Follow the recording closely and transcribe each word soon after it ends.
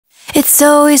It's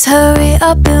always hurry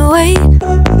up and wait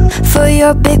for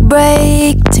your big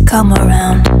break to come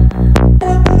around.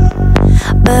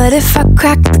 But if I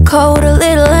crack the code a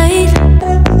little late,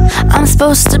 I'm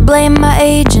supposed to blame my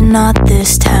age and not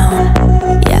this town.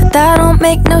 Yeah, that don't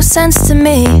make no sense to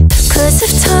me. Cause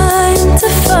if time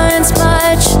defines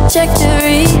my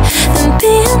trajectory, then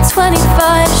being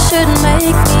 25 should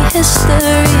make me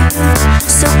history.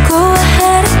 So go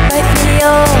ahead and write me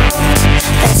off,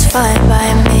 that's fine by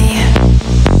me.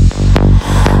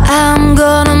 I'm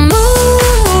gonna move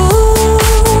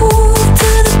to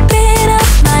the beat of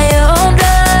my own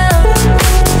drum.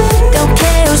 Don't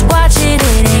care who's watching,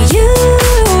 it ain't you.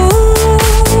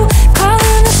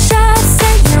 Calling the shots,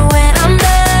 saying when I'm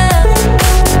done.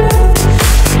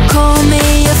 Call me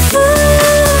a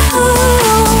fool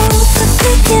for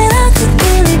thinking I could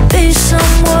really be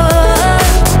someone.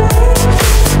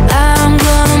 I'm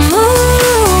gonna move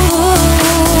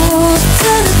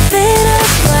to the beat of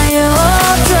my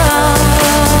own drum.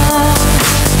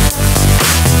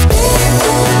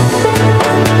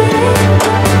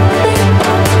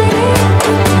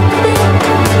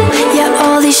 Yeah,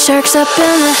 all these sharks up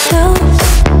in the